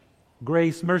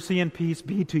Grace, mercy, and peace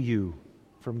be to you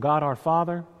from God our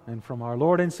Father and from our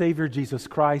Lord and Savior Jesus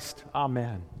Christ.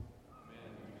 Amen.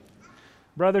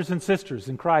 Brothers and sisters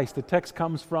in Christ, the text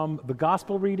comes from the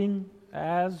gospel reading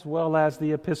as well as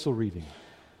the epistle reading.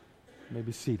 You may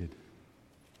be seated.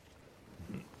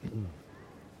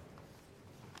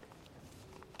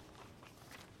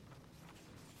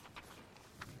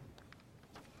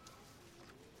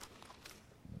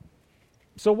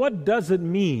 So what does it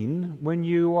mean when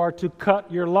you are to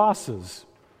cut your losses?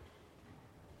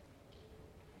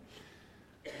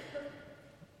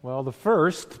 Well, the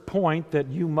first point that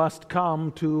you must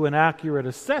come to an accurate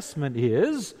assessment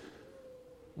is,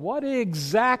 what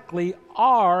exactly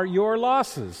are your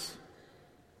losses?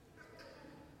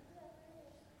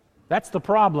 That's the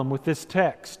problem with this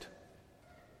text,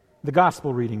 the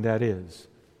gospel reading, that is.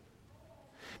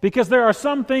 Because there are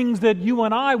some things that you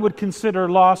and I would consider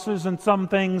losses and some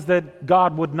things that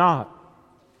God would not.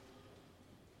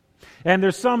 And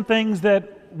there's some things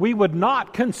that we would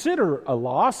not consider a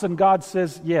loss, and God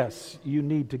says, yes, you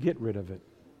need to get rid of it.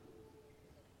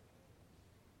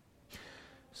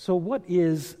 So what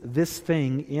is this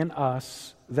thing in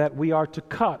us that we are to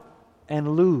cut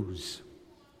and lose?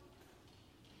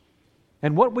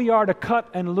 And what we are to cut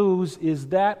and lose is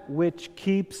that which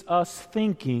keeps us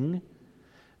thinking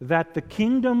that the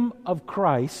kingdom of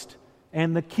Christ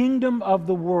and the kingdom of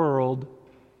the world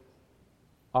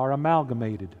are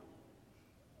amalgamated.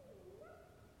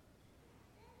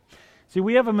 See,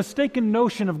 we have a mistaken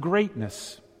notion of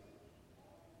greatness.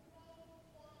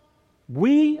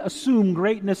 We assume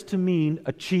greatness to mean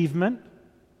achievement.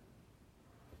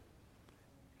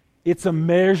 It's a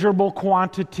measurable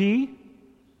quantity.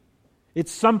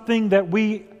 It's something that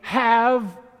we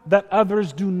have that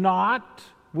others do not,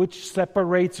 which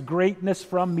separates greatness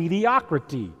from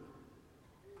mediocrity.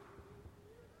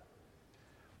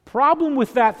 Problem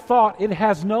with that thought, it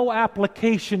has no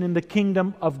application in the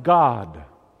kingdom of God.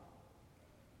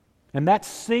 And that's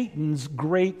Satan's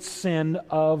great sin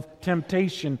of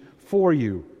temptation for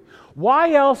you.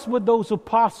 Why else would those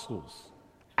apostles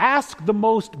ask the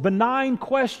most benign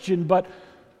question, but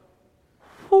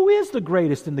who is the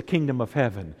greatest in the kingdom of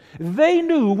heaven? They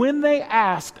knew when they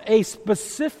asked a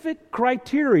specific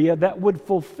criteria that would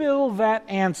fulfill that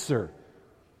answer.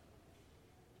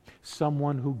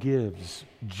 Someone who gives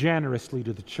generously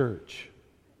to the church.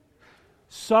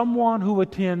 Someone who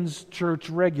attends church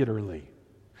regularly.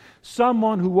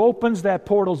 Someone who opens that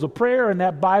portals of prayer and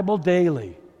that Bible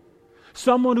daily.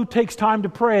 Someone who takes time to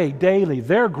pray daily.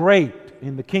 They're great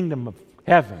in the kingdom of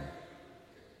heaven.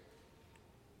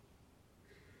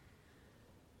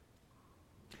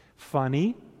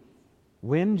 Funny,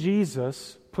 when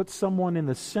Jesus put someone in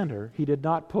the center, He did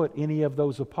not put any of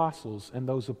those apostles, and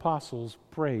those apostles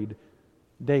prayed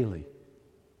daily.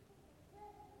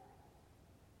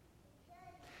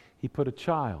 He put a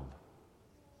child.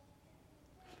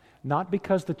 Not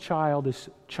because the child is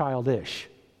childish.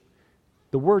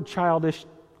 The word childish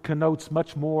connotes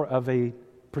much more of a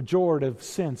pejorative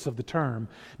sense of the term,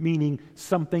 meaning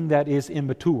something that is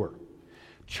immature.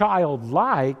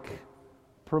 Childlike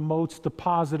promotes the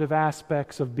positive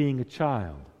aspects of being a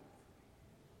child.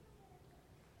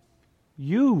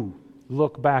 You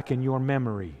look back in your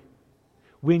memory.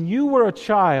 When you were a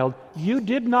child, you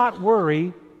did not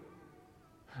worry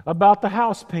about the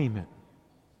house payment.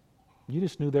 You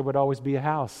just knew there would always be a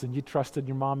house, and you trusted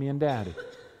your mommy and daddy.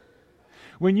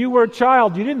 When you were a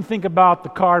child, you didn't think about the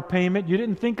car payment. You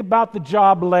didn't think about the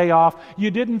job layoff. You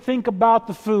didn't think about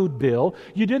the food bill.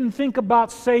 You didn't think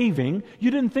about saving. You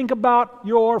didn't think about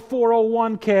your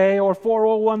 401k or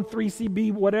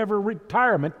 401(c)(3) whatever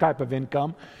retirement type of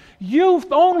income. You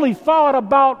only thought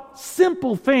about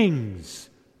simple things.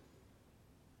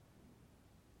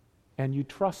 And you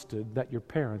trusted that your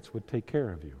parents would take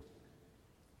care of you.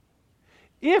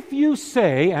 If you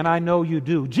say, and I know you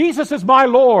do, Jesus is my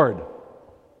Lord,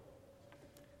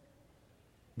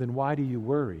 then why do you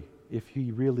worry if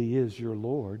He really is your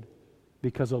Lord?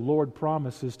 Because a Lord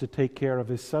promises to take care of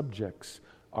His subjects.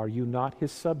 Are you not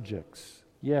His subjects?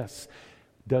 Yes.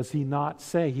 Does He not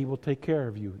say He will take care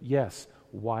of you? Yes.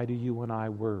 Why do you and I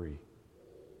worry?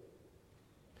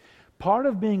 Part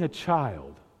of being a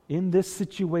child in this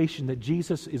situation that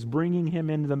Jesus is bringing him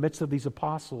into the midst of these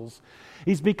apostles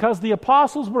is because the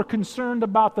apostles were concerned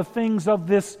about the things of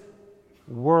this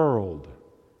world.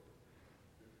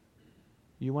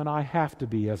 You and I have to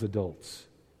be as adults.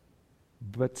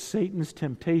 But Satan's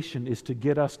temptation is to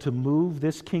get us to move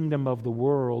this kingdom of the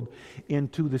world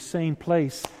into the same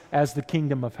place as the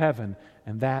kingdom of heaven,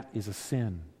 and that is a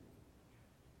sin.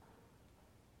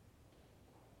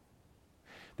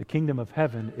 The kingdom of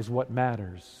heaven is what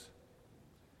matters.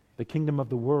 The kingdom of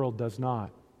the world does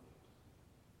not.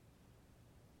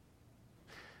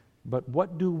 But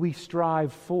what do we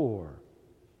strive for?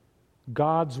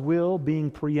 God's will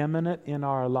being preeminent in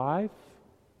our life?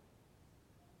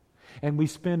 And we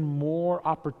spend more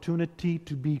opportunity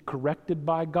to be corrected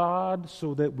by God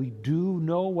so that we do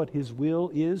know what His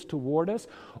will is toward us?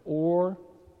 Or,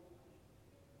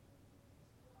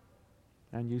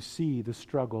 and you see the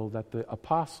struggle that the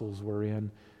apostles were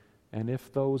in, and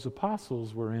if those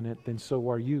apostles were in it, then so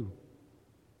are you.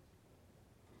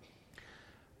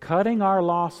 Cutting our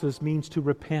losses means to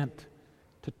repent,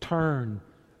 to turn,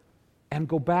 and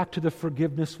go back to the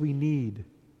forgiveness we need.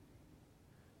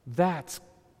 That's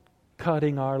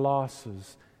cutting our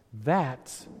losses.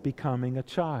 That's becoming a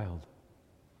child.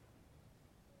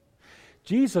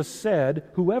 Jesus said,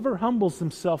 whoever humbles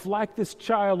himself like this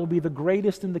child will be the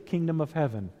greatest in the kingdom of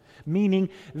heaven. Meaning,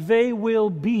 they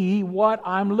will be what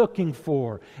I'm looking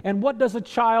for. And what does a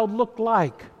child look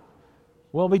like?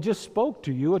 Well, we just spoke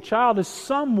to you. A child is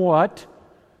somewhat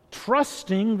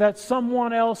trusting that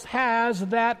someone else has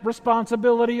that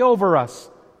responsibility over us.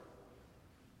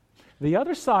 The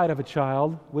other side of a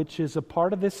child, which is a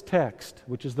part of this text,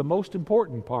 which is the most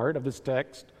important part of this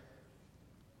text,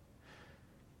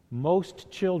 most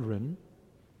children,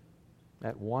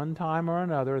 at one time or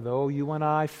another, though you and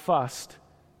I fussed,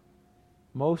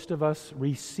 most of us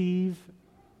receive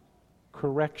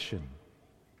correction.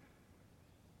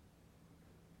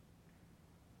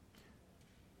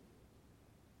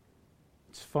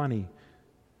 It's funny,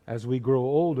 as we grow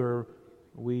older,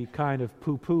 we kind of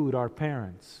poo-pooed our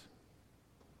parents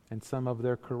and some of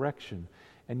their correction.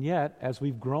 And yet, as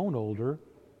we've grown older,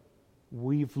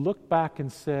 we've looked back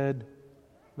and said,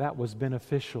 that was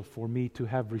beneficial for me to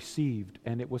have received,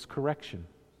 and it was correction.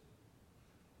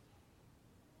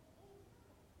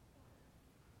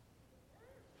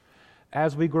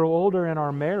 As we grow older and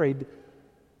are married,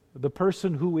 the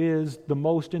person who is the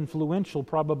most influential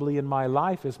probably in my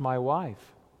life is my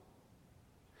wife.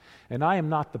 And I am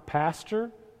not the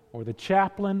pastor or the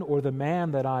chaplain or the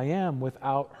man that I am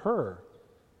without her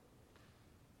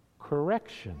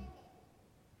correction.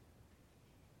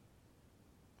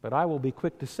 But I will be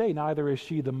quick to say, neither is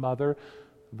she the mother,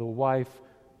 the wife,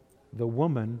 the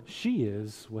woman she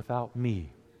is without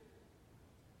me.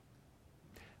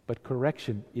 But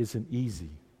correction isn't easy,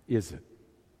 is it?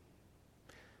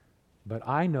 But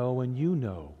I know and you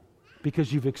know,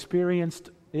 because you've experienced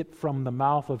it from the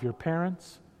mouth of your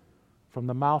parents, from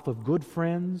the mouth of good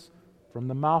friends, from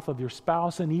the mouth of your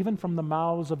spouse, and even from the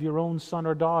mouths of your own son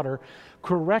or daughter,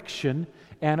 correction,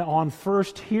 and on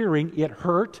first hearing it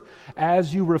hurt.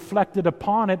 As you reflected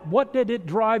upon it, what did it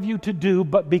drive you to do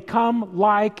but become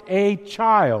like a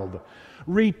child?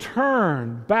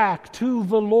 Return back to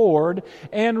the Lord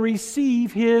and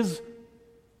receive His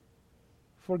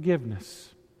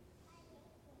forgiveness.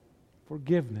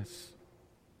 Forgiveness.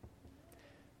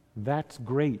 That's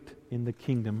great in the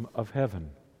kingdom of heaven.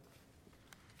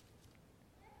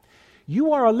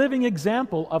 You are a living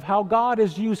example of how God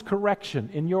has used correction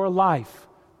in your life.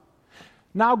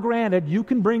 Now, granted, you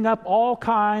can bring up all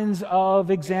kinds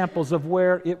of examples of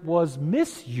where it was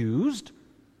misused.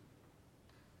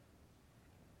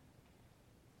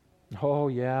 Oh,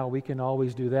 yeah, we can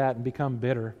always do that and become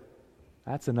bitter.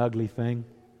 That's an ugly thing.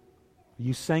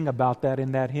 You sang about that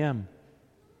in that hymn.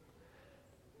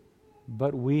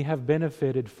 But we have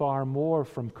benefited far more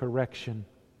from correction.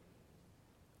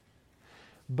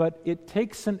 But it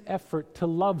takes an effort to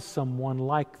love someone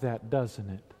like that, doesn't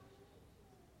it?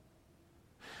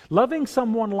 Loving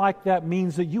someone like that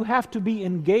means that you have to be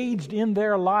engaged in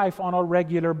their life on a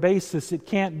regular basis. It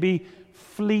can't be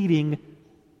fleeting.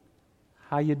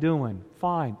 How you doing?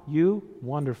 Fine. You?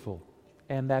 Wonderful.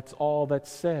 And that's all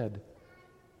that's said.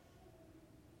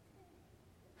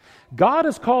 God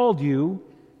has called you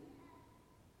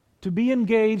to be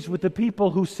engaged with the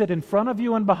people who sit in front of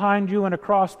you and behind you and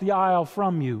across the aisle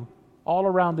from you, all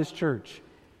around this church.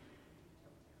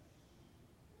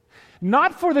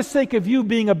 Not for the sake of you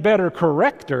being a better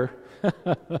corrector.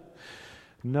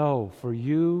 No, for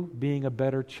you being a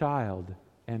better child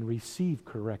and receive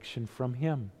correction from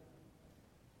Him.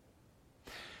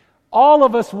 All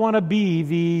of us want to be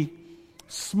the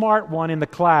smart one in the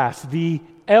class, the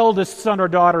eldest son or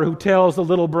daughter who tells the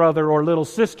little brother or little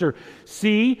sister,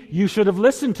 "See, you should have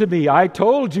listened to me. I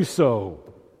told you so."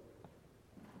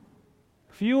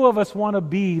 Few of us want to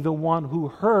be the one who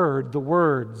heard the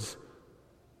words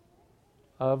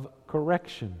of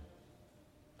correction.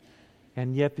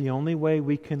 And yet the only way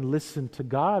we can listen to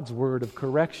God's word of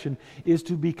correction is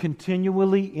to be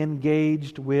continually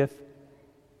engaged with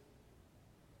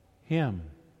Him.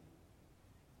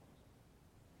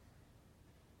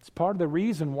 It's part of the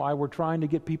reason why we're trying to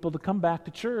get people to come back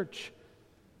to church.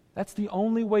 That's the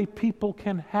only way people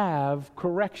can have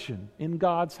correction in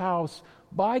God's house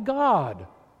by God.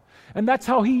 And that's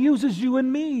how He uses you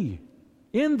and me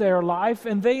in their life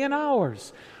and they in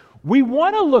ours. We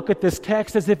want to look at this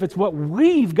text as if it's what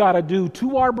we've got to do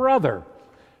to our brother,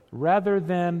 rather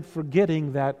than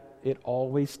forgetting that it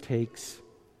always takes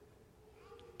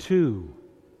two.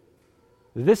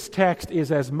 This text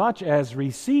is as much as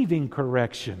receiving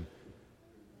correction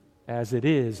as it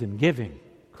is in giving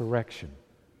correction.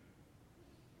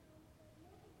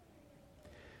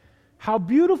 How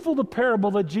beautiful the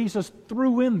parable that Jesus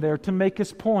threw in there to make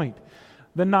His point,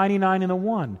 the 99 and the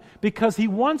 1. Because He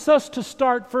wants us to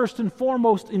start first and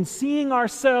foremost in seeing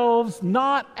ourselves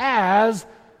not as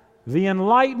the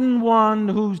enlightened one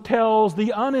who tells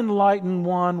the unenlightened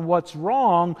one what's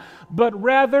wrong, but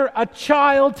rather a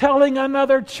child telling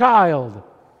another child.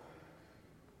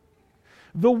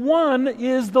 The one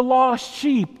is the lost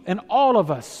sheep, and all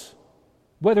of us,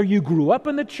 whether you grew up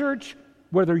in the church,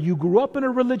 whether you grew up in a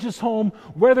religious home,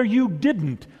 whether you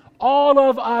didn't, all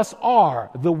of us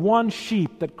are the one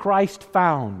sheep that Christ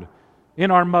found in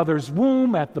our mother's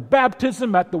womb, at the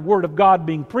baptism, at the Word of God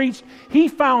being preached. He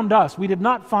found us. We did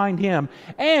not find Him.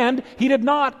 And He did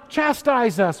not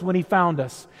chastise us when He found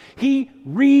us. He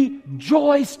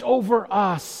rejoiced over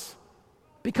us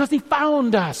because He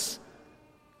found us.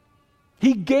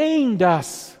 He gained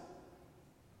us.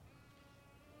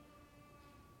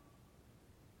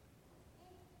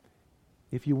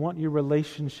 If you want your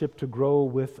relationship to grow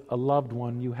with a loved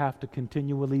one, you have to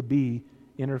continually be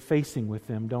interfacing with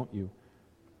them, don't you?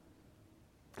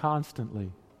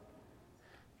 Constantly.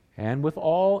 And with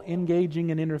all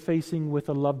engaging and interfacing with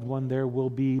a loved one, there will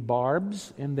be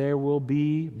barbs and there will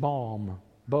be balm.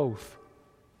 Both.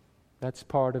 That's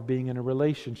part of being in a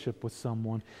relationship with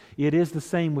someone. It is the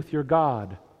same with your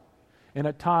God. And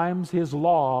at times His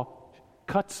law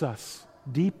cuts us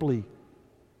deeply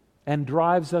and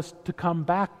drives us to come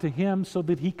back to Him so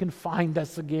that He can find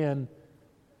us again.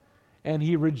 And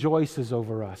He rejoices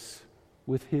over us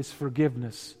with His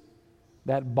forgiveness,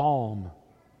 that balm.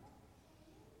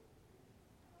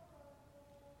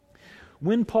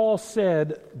 When Paul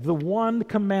said the one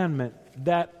commandment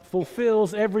that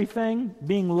fulfills everything,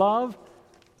 being love,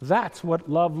 that's what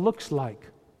love looks like.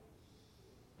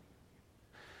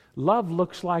 Love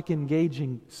looks like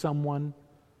engaging someone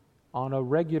on a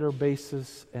regular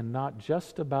basis and not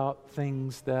just about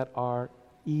things that are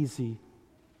easy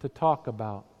to talk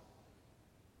about,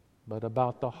 but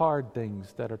about the hard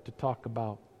things that are to talk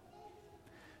about.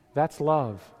 That's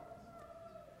love.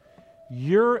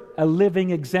 You're a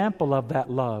living example of that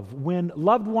love. When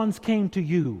loved ones came to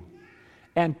you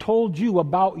and told you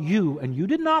about you, and you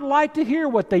did not like to hear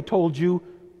what they told you,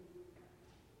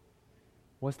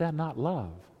 was that not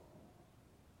love?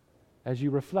 As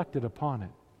you reflected upon it.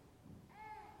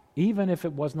 Even if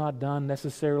it was not done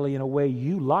necessarily in a way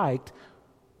you liked,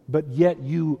 but yet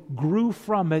you grew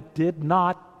from it, did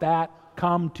not that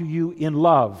come to you in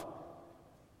love?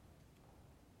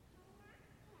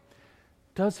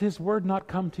 Does His Word not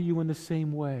come to you in the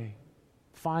same way?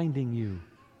 Finding you,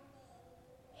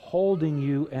 holding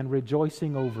you, and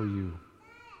rejoicing over you.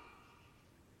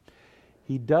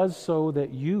 He does so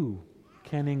that you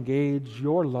can engage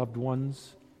your loved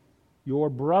ones, your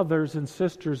brothers and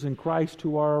sisters in Christ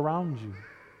who are around you.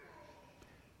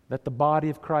 Let the body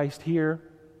of Christ here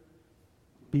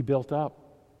be built up,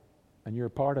 and you're a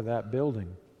part of that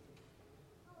building.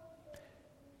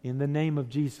 In the name of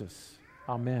Jesus,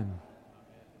 amen.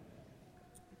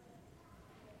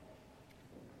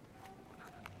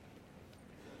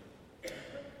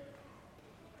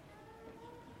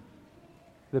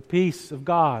 The peace of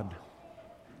God,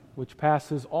 which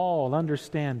passes all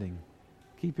understanding,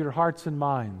 keep your hearts and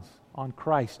minds on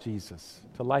Christ Jesus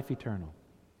to life eternal.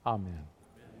 Amen.